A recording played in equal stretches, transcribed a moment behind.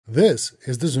This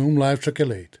is the Zoom LiveTrak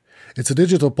L8. It's a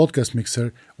digital podcast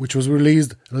mixer which was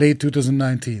released late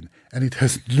 2019, and it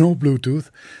has no Bluetooth,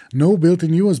 no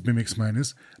built-in USB mix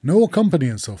minus, no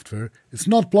accompanying software. It's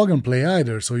not plug and play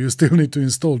either, so you still need to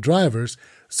install drivers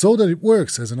so that it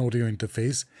works as an audio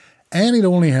interface, and it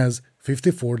only has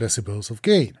 54 decibels of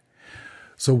gain.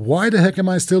 So why the heck am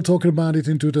I still talking about it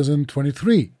in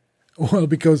 2023? Well,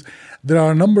 because there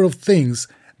are a number of things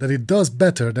that it does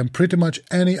better than pretty much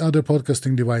any other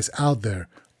podcasting device out there,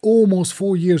 almost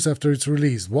 4 years after its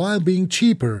release, while being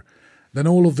cheaper than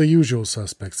all of the usual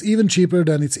suspects, even cheaper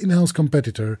than its in-house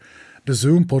competitor, the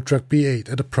Zoom PodTrak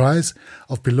P8, at a price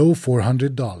of below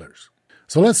 $400.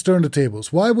 So let's turn the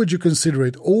tables. Why would you consider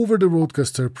it over the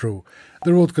Rodecaster Pro, the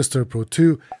Rodecaster Pro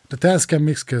 2, the Tascam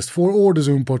Mixcast 4, or the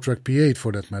Zoom PodTrak P8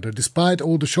 for that matter, despite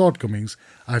all the shortcomings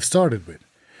I've started with?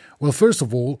 Well, first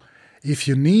of all, if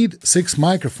you need 6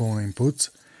 microphone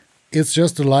inputs, it's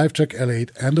just the LiveTrak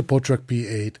L8 and the PodTrak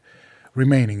P8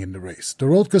 remaining in the race. The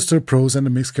Rodecaster Pros and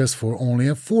the Mixcast 4 only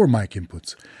have 4 mic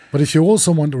inputs. But if you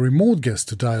also want a remote guest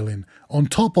to dial in on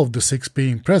top of the 6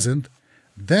 being present,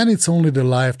 then it's only the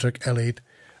LiveTrak L8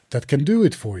 that can do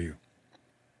it for you.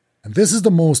 And this is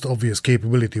the most obvious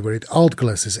capability where it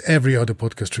outclasses every other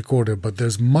podcast recorder, but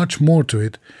there's much more to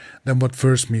it than what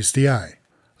first meets the eye.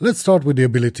 Let's start with the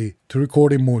ability to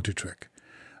record in multitrack.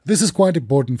 This is quite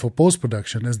important for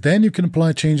post-production, as then you can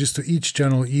apply changes to each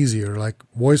channel easier, like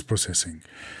voice processing.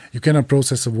 You cannot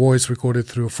process a voice recorded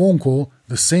through a phone call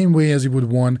the same way as you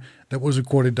would one that was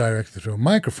recorded directly through a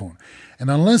microphone. And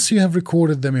unless you have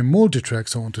recorded them in multitrack,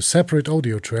 so onto separate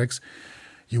audio tracks,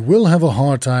 you will have a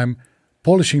hard time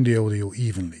polishing the audio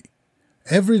evenly.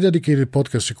 Every dedicated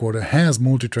podcast recorder has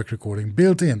multitrack recording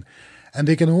built in, and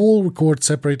they can all record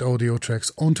separate audio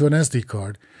tracks onto an SD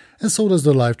card, and so does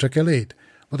the LiveTrak L8.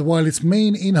 But while its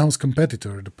main in-house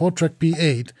competitor, the PodTrak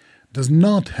P8, does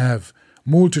not have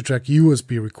multitrack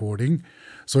USB recording,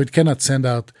 so it cannot send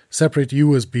out separate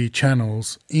USB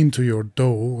channels into your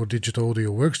DAW or digital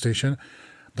audio workstation,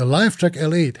 the LiveTrak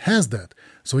L8 has that,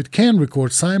 so it can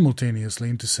record simultaneously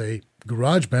into, say,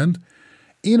 GarageBand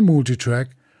in multitrack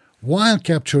while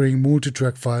capturing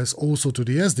multitrack files also to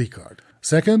the SD card.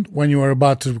 Second, when you are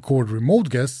about to record remote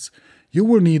guests, you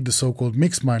will need the so-called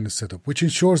mix minus setup, which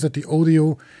ensures that the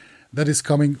audio that is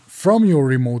coming from your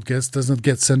remote guest does not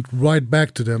get sent right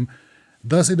back to them.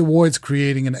 Thus, it avoids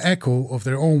creating an echo of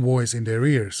their own voice in their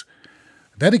ears.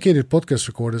 Dedicated podcast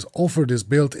recorders offer this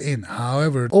built-in,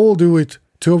 however, all do it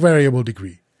to a variable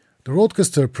degree. The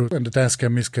Rodecaster Pro and the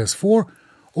Tascam Mixcast 4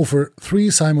 offer 3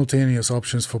 simultaneous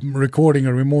options for recording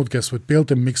a remote guest with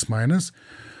built-in mix minus,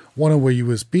 one over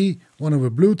USB, one over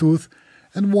Bluetooth,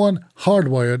 and one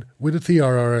hardwired with a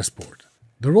TRRS port.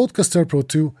 The Rodecaster Pro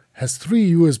 2 has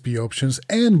 3 USB options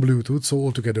and Bluetooth, so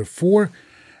altogether 4,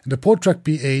 and the PodTrak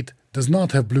P8 does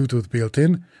not have Bluetooth built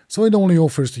in, so it only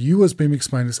offers the USB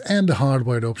mix minus and the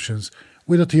hardwired options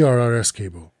with a TRRS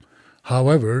cable.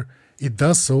 However, it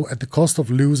does so at the cost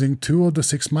of losing 2 of the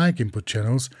 6 mic input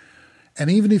channels, and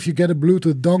even if you get a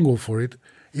Bluetooth dongle for it,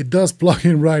 it does plug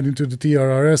in right into the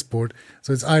TRRS port,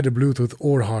 so it's either Bluetooth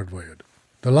or hardwired.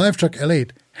 The LiveTrak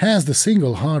L8 has the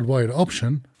single hardwired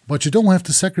option, but you don't have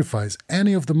to sacrifice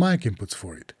any of the mic inputs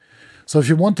for it. So if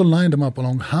you want to line them up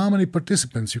along how many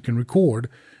participants you can record,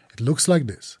 it looks like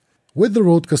this. With the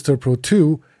Rodecaster Pro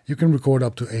 2, you can record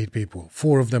up to 8 people,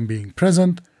 4 of them being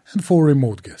present and 4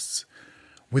 remote guests.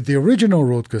 With the original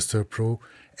Rodecaster Pro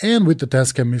and with the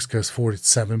Tascam Mixcast 4, it's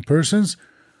 7 persons,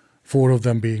 4 of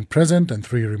them being present and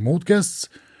 3 remote guests.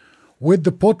 With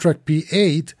the PodTrak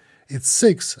P8, it's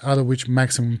 6, out of which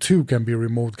maximum 2 can be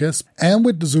remote guests. And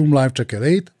with the Zoom LiveTrak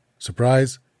L8,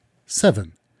 surprise,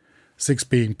 7. 6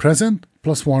 being present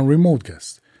plus 1 remote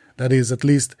guest. That is, at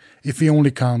least if we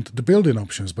only count the built-in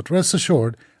options. But rest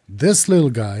assured, this little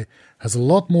guy has a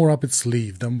lot more up its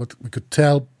sleeve than what we could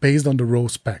tell based on the raw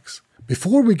specs.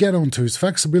 Before we get on to its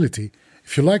flexibility,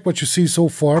 if you like what you see so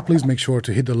far, please make sure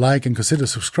to hit the like and consider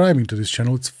subscribing to this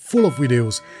channel. It's full of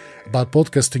videos about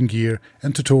podcasting gear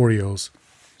and tutorials,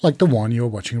 like the one you're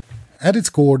watching. At its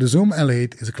core, the Zoom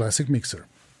L8 is a classic mixer,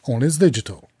 only it's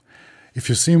digital. If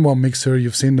you've seen one mixer,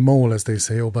 you've seen them all, as they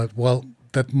say, but well,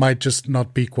 that might just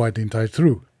not be quite the entire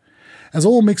truth. As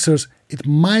all mixers, it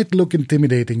might look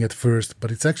intimidating at first,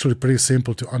 but it's actually pretty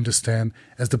simple to understand,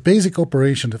 as the basic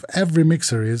operation of every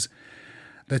mixer is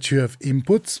that you have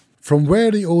inputs. From where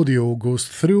the audio goes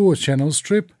through a channel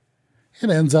strip,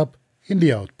 it ends up in the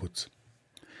outputs.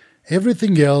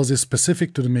 Everything else is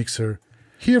specific to the mixer.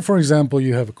 Here, for example,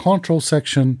 you have a control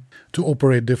section to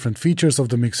operate different features of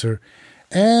the mixer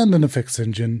and an effects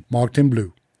engine marked in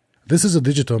blue. This is a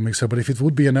digital mixer, but if it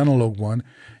would be an analog one,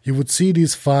 you would see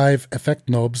these 5 effect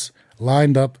knobs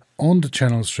lined up on the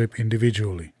channel strip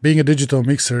individually. Being a digital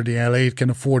mixer, the L8 can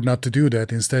afford not to do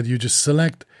that. Instead, you just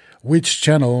select which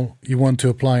channel you want to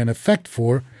apply an effect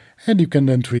for, and you can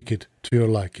then tweak it to your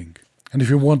liking. And if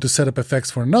you want to set up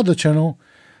effects for another channel,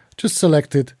 just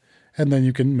select it, and then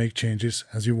you can make changes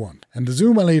as you want. And the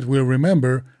Zoom L8 will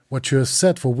remember what you have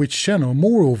set for which channel.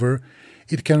 Moreover,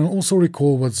 it can also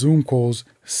recall what Zoom calls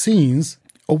scenes,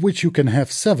 of which you can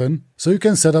have 7, so you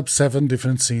can set up 7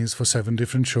 different scenes for 7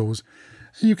 different shows,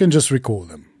 and you can just recall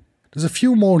them. There's a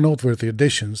few more noteworthy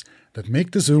additions that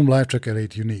make the Zoom LiveTrak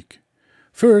L8 unique.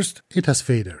 First, it has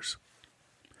faders.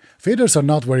 Faders are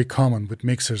not very common with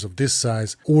mixers of this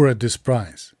size or at this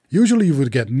price. Usually you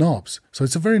would get knobs, so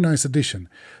it's a very nice addition,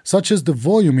 such as the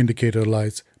volume indicator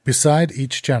lights beside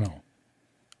each channel.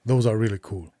 Those are really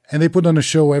cool. And they put on a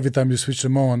show every time you switch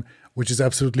them on, which is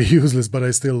absolutely useless, but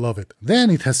I still love it. Then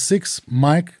it has 6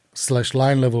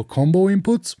 mic/line level combo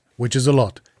inputs, which is a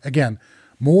lot. Again,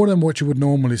 more than what you would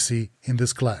normally see in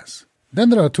this class. Then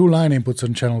there are 2 line inputs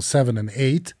on channel 7 and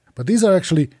 8, but these are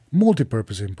actually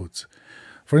multi-purpose inputs.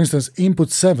 For instance, input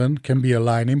 7 can be a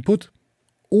line input,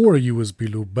 or a USB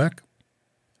loopback,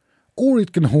 or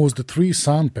it can host the 3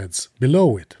 sound pads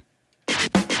below it.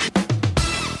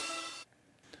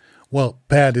 Well,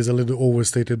 pad is a little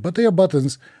overstated, but they are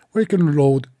buttons where you can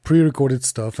load pre-recorded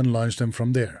stuff and launch them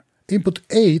from there. Input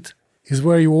 8 is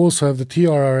where you also have the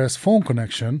TRRS phone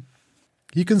connection.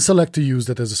 You can select to use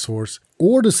that as a source,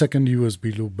 or the second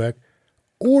USB loopback,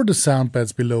 or the sound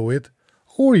pads below it,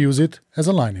 or use it as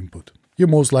a line input. You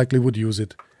most likely would use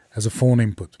it as a phone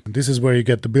input. And this is where you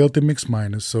get the built-in mix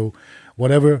minus, so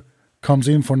whatever comes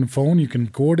in from the phone, you can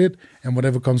record it, and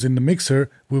whatever comes in the mixer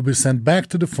will be sent back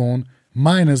to the phone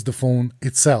minus the phone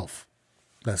itself.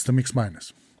 That's the mix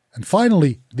minus. And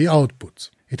finally, the outputs.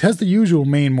 It has the usual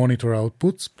main monitor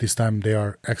outputs, this time they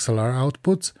are XLR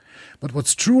outputs, but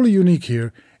what's truly unique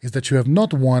here is that you have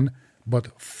not 1,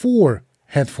 but 4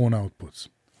 headphone outputs.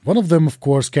 One of them, of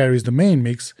course, carries the main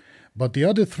mix, but the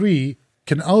other 3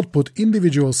 can output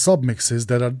individual submixes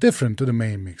that are different to the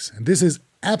main mix. And this is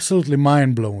absolutely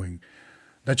mind-blowing,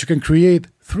 that you can create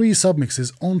 3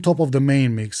 submixes on top of the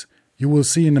main mix. You will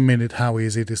see in a minute how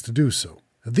easy it is to do so.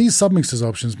 These submixes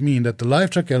options mean that the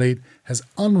LiveTrak L8 has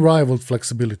unrivaled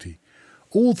flexibility.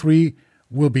 All 3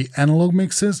 will be analog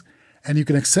mixes, and you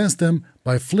can access them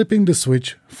by flipping the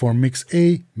switch for Mix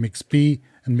A, Mix B,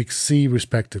 and Mix C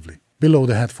respectively, below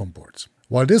the headphone ports.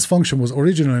 While this function was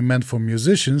originally meant for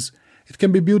musicians, it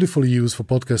can be beautifully used for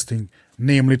podcasting,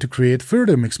 namely to create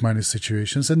further mix-minus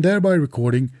situations and thereby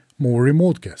recording more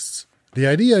remote guests. The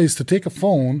idea is to take a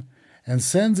phone and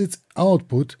send its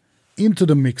output into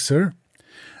the mixer,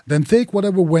 then take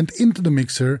whatever went into the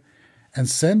mixer and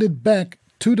send it back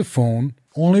to the phone,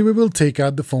 only we will take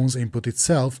out the phone's input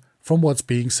itself from what's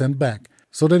being sent back,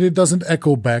 so that it doesn't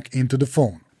echo back into the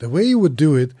phone. The way you would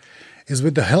do it is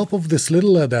with the help of this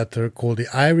little adapter called the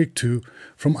iRig2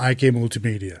 from IK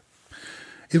Multimedia.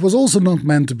 It was also not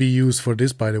meant to be used for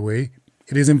this, by the way.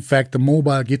 It is in fact a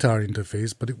mobile guitar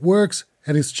interface, but it works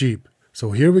and it's cheap.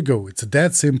 So here we go, it's a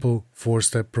that simple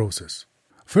 4-step process.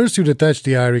 First you'd attach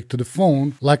the iRig to the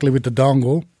phone, likely with the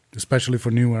dongle, especially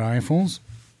for newer iPhones.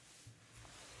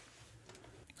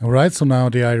 Alright, so now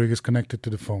the iRig is connected to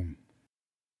the phone.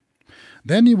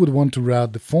 Then you would want to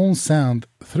route the phone sound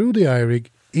through the iRig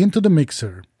into the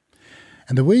mixer.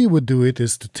 And the way you would do it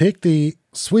is to take the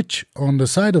switch on the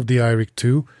side of the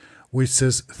iRig2, which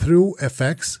says through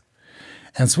FX,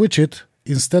 and switch it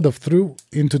instead of through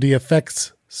into the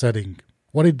effects setting.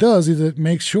 What it does is it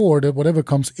makes sure that whatever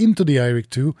comes into the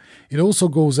iRig2, it also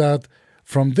goes out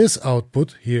from this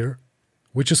output here,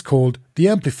 which is called the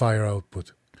amplifier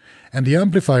output. And the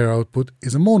amplifier output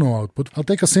is a mono output. I'll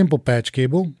take a simple patch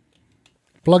cable,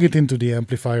 plug it into the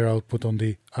amplifier output on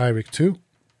the iRig2,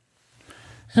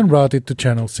 and route it to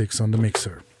channel 6 on the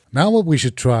mixer. Now what we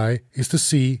should try is to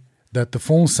see that the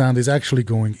phone sound is actually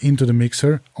going into the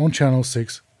mixer on channel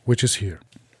 6, which is here.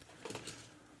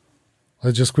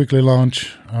 Let's just quickly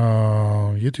launch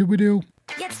a YouTube video.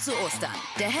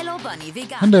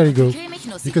 And there you go.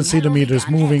 You can see the meters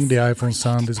moving, the iPhone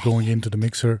sound is going into the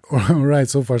mixer. Alright,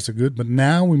 so far so good, but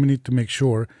now we need to make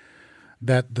sure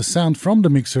that the sound from the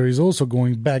mixer is also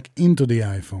going back into the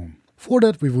iPhone. For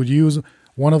that we would use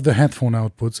one of the headphone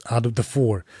outputs out of the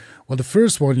 4. Well, the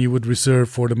first one you would reserve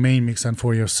for the main mix and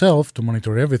for yourself to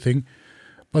monitor everything,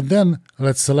 but then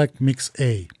let's select Mix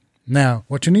A. Now,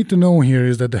 what you need to know here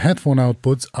is that the headphone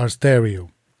outputs are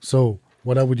stereo. So,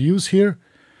 what I would use here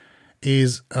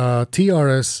is a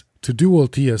TRS to dual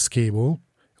TS cable,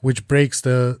 which breaks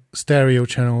the stereo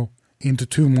channel into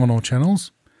 2 mono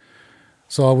channels.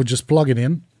 So I would just plug it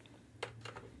in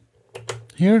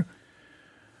here.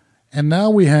 And now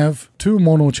we have 2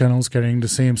 mono channels carrying the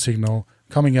same signal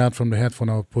coming out from the headphone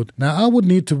output. Now I would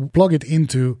need to plug it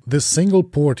into this single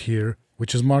port here,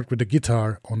 which is marked with the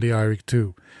guitar on the iRig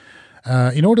 2.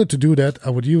 In order to do that, I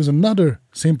would use another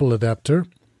simple adapter,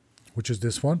 which is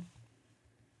this one,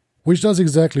 which does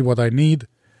exactly what I need,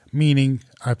 meaning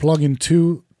I plug in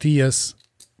 2 TS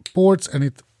ports and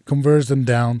it converts them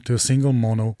down to a single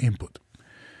mono input.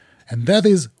 And that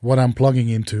is what I'm plugging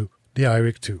into the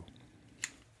iRig 2.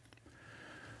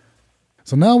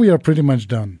 So now we are pretty much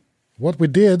done. What we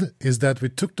did is that we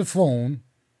took the phone,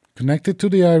 connected to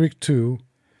the iRig 2,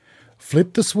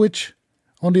 flipped the switch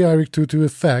on the iRig 2 to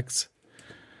effects,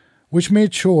 which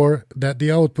made sure that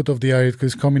the output of the iRig 2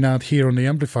 is coming out here on the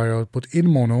amplifier output in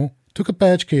mono, took a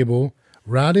patch cable,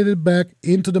 routed it back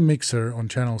into the mixer on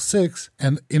channel 6,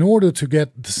 and in order to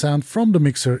get the sound from the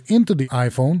mixer into the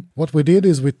iPhone, what we did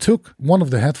is we took one of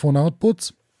the headphone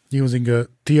outputs using a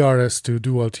TRS to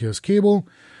dual TS cable,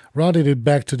 routed it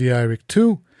back to the iRig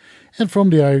 2, and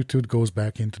from the iRig 2 it goes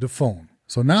back into the phone.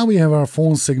 So now we have our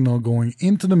phone signal going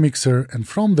into the mixer, and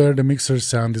from there the mixer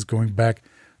sound is going back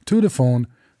to the phone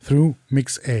through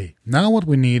mix A. Now what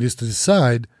we need is to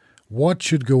decide what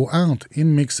should go out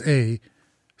in mix A,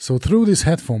 so through this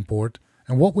headphone port,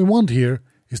 and what we want here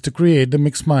is to create the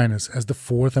mix minus as the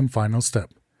 4th and final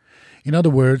step. In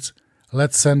other words,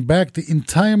 let's send back the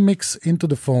entire mix into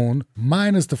the phone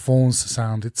minus the phone's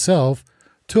sound itself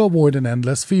to avoid an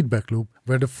endless feedback loop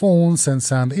where the phone sends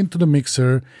sound into the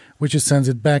mixer, which sends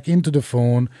it back into the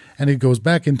phone, and it goes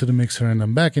back into the mixer and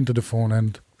then back into the phone,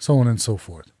 and so on and so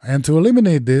forth. And to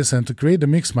eliminate this and to create the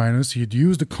mix minus, you'd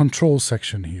use the control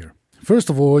section here. First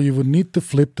of all, you would need to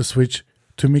flip the switch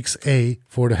to mix A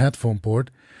for the headphone port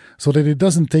so that it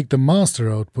doesn't take the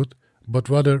master output, but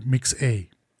rather mix A.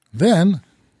 Then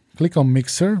click on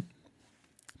Mixer,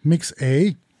 Mix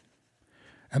A,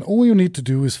 and all you need to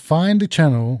do is find the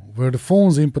channel where the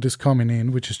phone's input is coming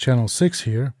in, which is channel 6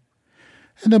 here,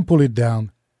 and then pull it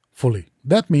down fully.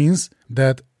 That means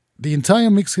that the entire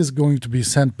mix is going to be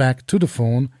sent back to the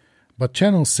phone, but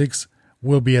channel 6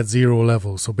 will be at 0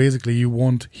 level. So basically you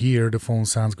won't hear the phone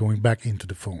sounds going back into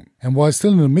the phone. And while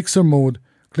still in the mixer mode,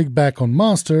 click back on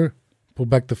Master, pull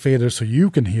back the fader so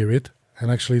you can hear it. And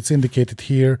actually it's indicated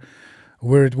here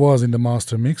where it was in the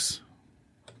master mix.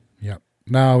 Yeah.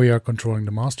 Now we are controlling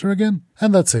the master again,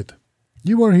 and that's it.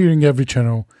 You are hearing every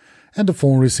channel, and the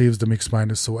phone receives the mix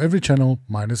minus, so every channel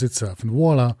minus itself, and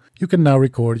voila, you can now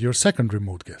record your second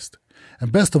remote guest.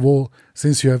 And best of all,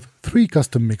 since you have 3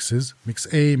 custom mixes,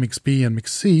 mix A, mix B, and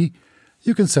mix C,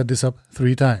 you can set this up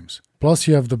 3 times. Plus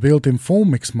you have the built-in phone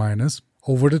mix minus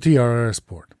over the TRS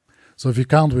port. So if you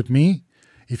count with me,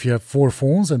 if you have 4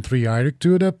 phones and 3 iRig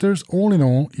 2 adapters, all in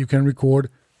all, you can record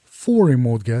 4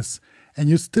 remote guests, and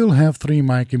you still have 3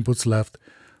 mic inputs left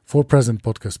for present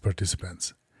podcast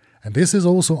participants. And this is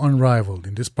also unrivaled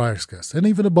in this price cast, and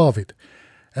even above it,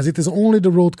 as it is only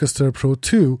the Rodecaster Pro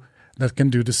 2 that can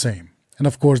do the same. And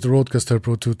of course the Rodecaster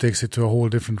Pro 2 takes it to a whole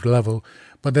different level,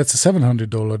 but that's a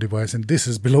 $700 device and this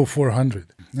is below $400.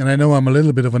 And I know I'm a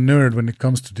little bit of a nerd when it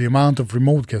comes to the amount of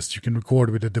remote guests you can record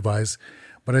with a device,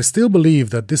 but I still believe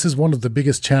that this is one of the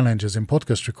biggest challenges in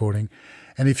podcast recording.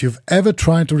 And if you've ever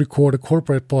tried to record a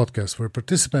corporate podcast where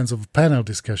participants of a panel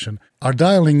discussion are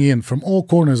dialing in from all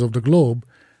corners of the globe,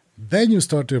 then you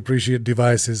start to appreciate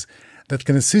devices that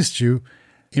can assist you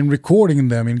in recording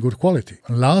them in good quality.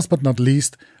 And last but not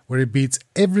least, where it beats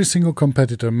every single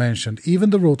competitor mentioned, even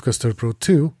the Rodecaster Pro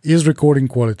 2, is recording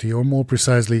quality, or more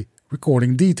precisely,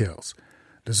 recording details.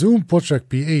 The Zoom PodTrack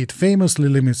P8 famously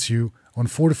limits you on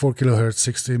 44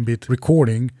 kHz 16-bit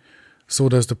recording, so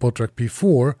does the PodTrack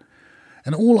P4,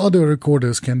 and all other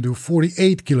recorders can do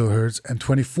 48 kHz and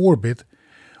 24-bit,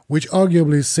 which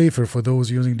arguably is safer for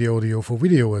those using the audio for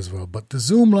video as well. But the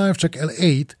Zoom LiveTrak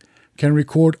L8 can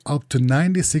record up to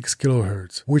 96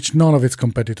 kHz, which none of its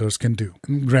competitors can do.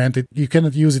 And granted, you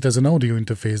cannot use it as an audio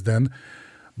interface then,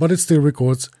 but it still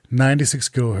records 96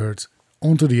 kHz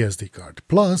onto the SD card.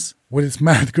 Plus, with its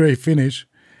matte gray finish,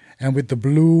 and with the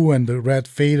blue and the red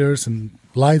faders and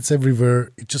lights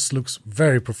everywhere, it just looks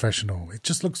very professional. It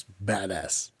just looks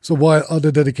badass. So while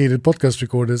other dedicated podcast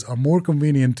recorders are more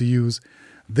convenient to use,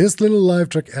 this little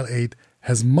LiveTrak L8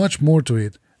 has much more to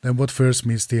it than what first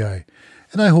meets the eye.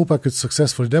 And I hope I could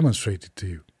successfully demonstrate it to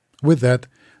you. With that,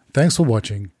 thanks for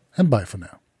watching and bye for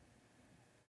now.